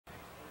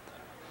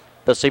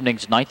This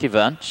evening's 9th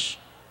event,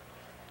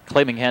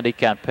 claiming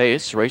handicap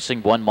pace,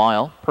 racing 1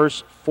 mile,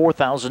 purse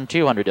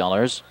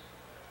 $4,200.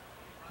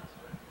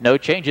 No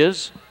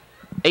changes,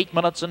 8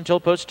 minutes until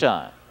post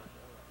time.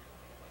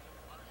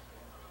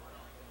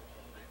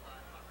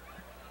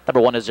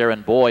 Number 1 is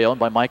Aaron Boy, owned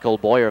by Michael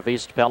Boyer of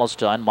East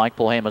Palestine. Mike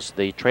Polhamus,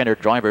 the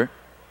trainer-driver.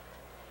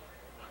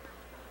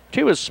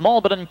 2 is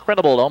Small But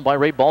Incredible, owned by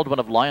Ray Baldwin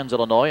of Lyons,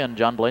 Illinois, and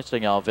John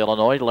Blasting of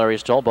Illinois. Larry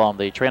Stolbaum,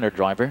 the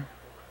trainer-driver.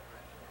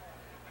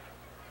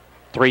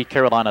 3,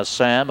 Carolina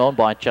Sam, owned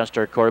by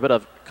Chester Corbett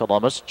of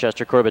Columbus.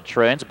 Chester Corbett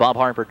trains. Bob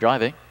Harper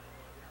driving.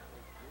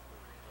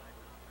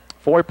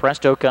 4,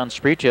 Presto Con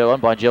Sprito,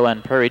 owned by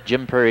Joanne Perry.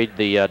 Jim Perry,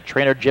 the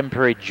trainer. Jim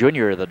Perry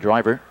Jr., the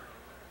driver.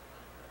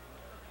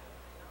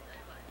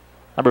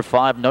 Number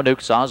 5, No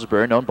Nukes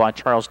Osborne, owned by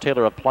Charles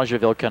Taylor of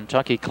Pleasureville,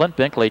 Kentucky. Clint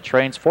Binkley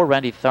trains for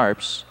Randy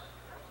Tharps.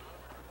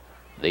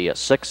 The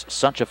 6,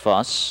 Such a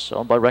Fuss,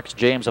 owned by Rex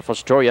James of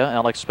Astoria.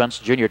 Alex Spence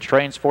Jr.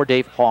 trains for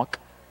Dave Hawk.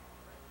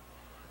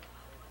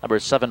 Number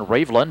 7,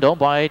 Raveland, owned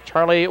by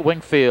Charlie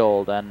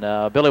Wingfield and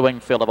Billy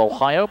Wingfield of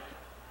Ohio.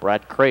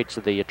 Brad Crates,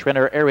 the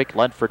trainer. Eric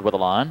Ledford with the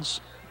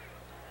lines.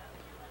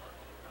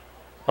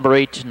 Number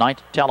 8,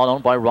 Night Talon,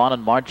 owned by Ron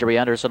and Marjorie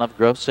Anderson of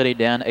Grove City.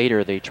 Dan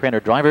Ader, the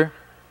trainer-driver.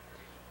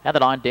 And the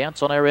 9,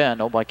 Dance on Air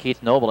End, owned by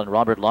Keith Noble and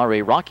Robert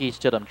Lowry. Rocky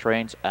Stidham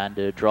trains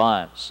and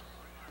drives.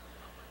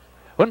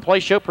 Win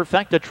Play Show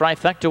Perfecta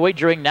Trifecta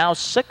wagering now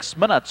 6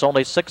 minutes,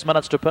 only 6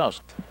 minutes to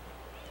post.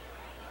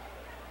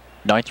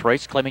 9th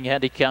race, claiming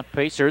handicap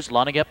pacers,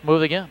 lining up,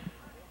 moving in.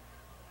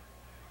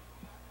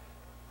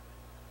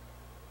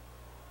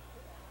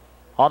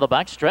 On the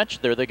back stretch,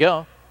 there they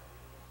go.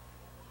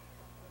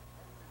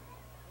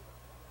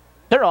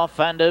 They're off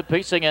and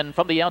pacing in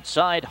from the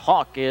outside.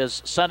 Hawk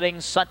is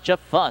sending Such a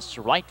Fuss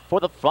right for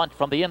the front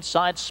from the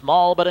inside.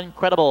 Small But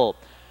Incredible.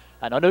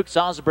 And Nukes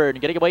Osborne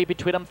getting away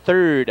between them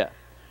 3rd.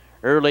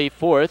 Early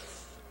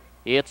 4th,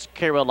 it's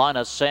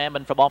Carolina Sam,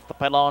 and from off the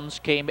pylons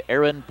came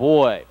Aaron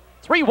Boy.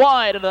 3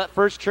 wide into that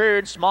first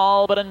turn.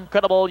 Small But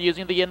Incredible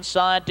using the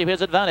inside to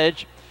his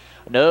advantage.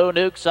 No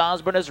Nukes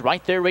Osborne is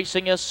right there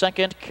racing as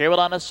 2nd.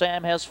 Carolina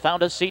Sam has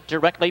found a seat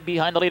directly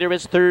behind the leader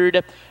is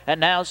 3rd. And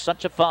now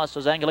Such a Fuss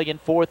is angling in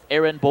 4th.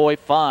 Aaron Boy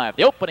 5.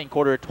 The opening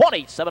quarter,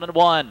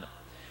 27-1.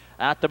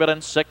 At the middle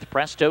in 6th,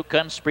 Presto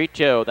Con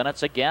Sprito. Then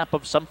it's a gap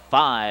of some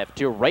 5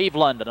 to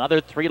Raveland.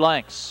 Another 3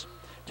 lengths.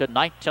 To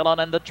Night Talon,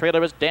 and the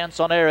trailer is Dance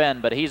on Air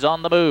End, but he's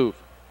on the move.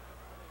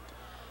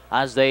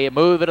 As they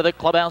move into the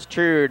clubhouse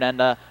turn, and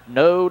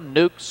No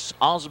Nukes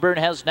Osborne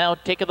has now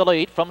taken the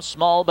lead from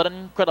Small But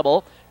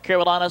Incredible.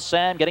 Carolina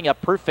Sam getting a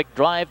perfect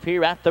drive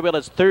here at the wheel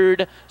is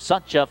 3rd.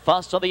 Such a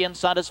Fuss on the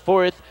inside is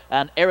 4th.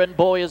 And Aaron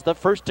Boy is the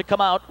first to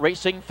come out,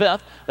 racing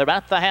 5th. They're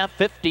at the half,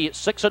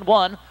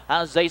 56-1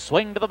 as they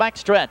swing to the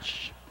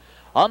backstretch.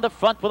 On the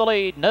front with the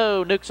lead,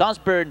 No Nukes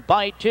Osborne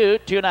by 2,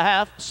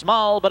 2.5.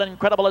 Small But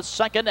Incredible is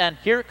 2nd, and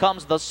here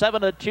comes the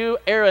 7-2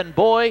 Aaron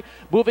Boy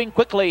moving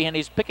quickly, and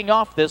he's picking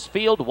off this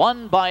field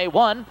 1 by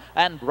 1.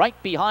 And right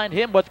behind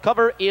him with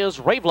cover is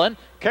Raveland.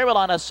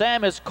 Carolina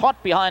Sam is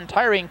caught behind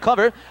tiring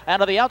cover, and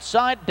to the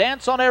outside,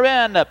 Dance on Air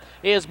End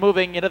is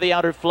moving into the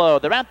outer flow.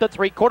 They're at the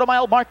 3/4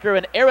 mile marker,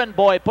 and Aaron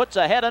Boy puts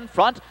ahead in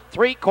front.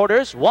 3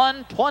 quarters,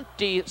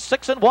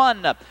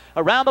 1:26-1.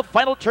 Around the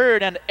final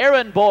turn, and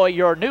Aaron Boy,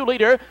 your new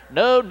leader.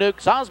 No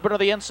Nukes Osborne on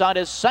the inside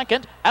is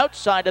 2nd.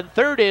 Outside and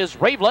 3rd is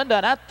Raveland,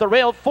 and at the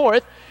rail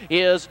 4th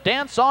is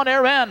Dance on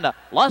Air End.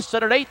 Less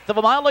than 1/8 of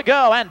a mile to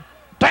go, and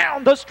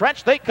down the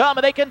stretch they come,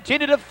 and they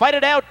continue to fight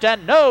it out.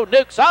 And No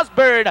Nukes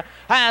Osborne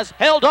has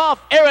held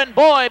off Aaron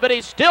Boy, but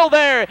he's still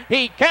there.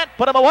 He can't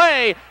put him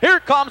away. Here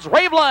comes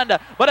Raveland,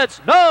 but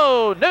it's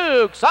No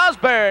Nukes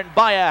Osborne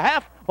by a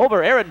half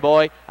over Aaron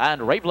Boy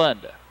and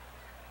Raveland.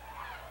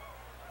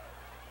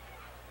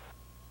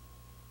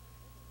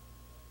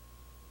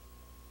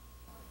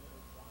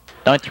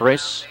 Ninth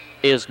race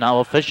is now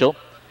official.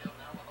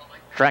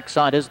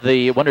 Trackside is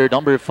the winner,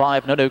 number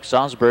 5, No Nukes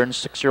Osborne,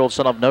 6-year-old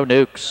son of No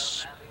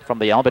Nukes. From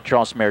the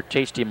Albatross mare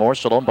Tasty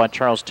Morsel, owned by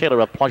Charles Taylor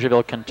of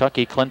Pleasureville,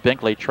 Kentucky. Clint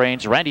Binkley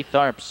trains. Randy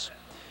Tharps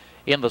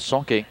in the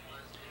sulky.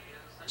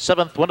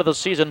 7th win of the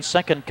season,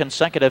 2nd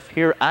consecutive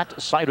here at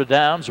Scioto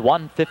Downs,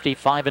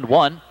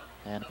 155-1.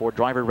 And for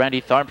driver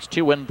Randy Tharps,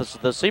 2 wins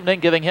this evening,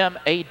 giving him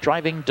a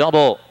driving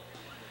double.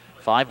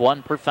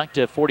 5-1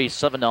 Perfecta,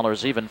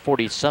 $47 even,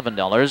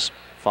 $47.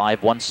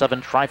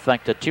 5-1-7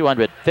 Trifecta,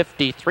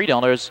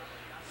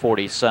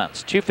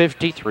 $253.40.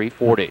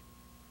 $253.40.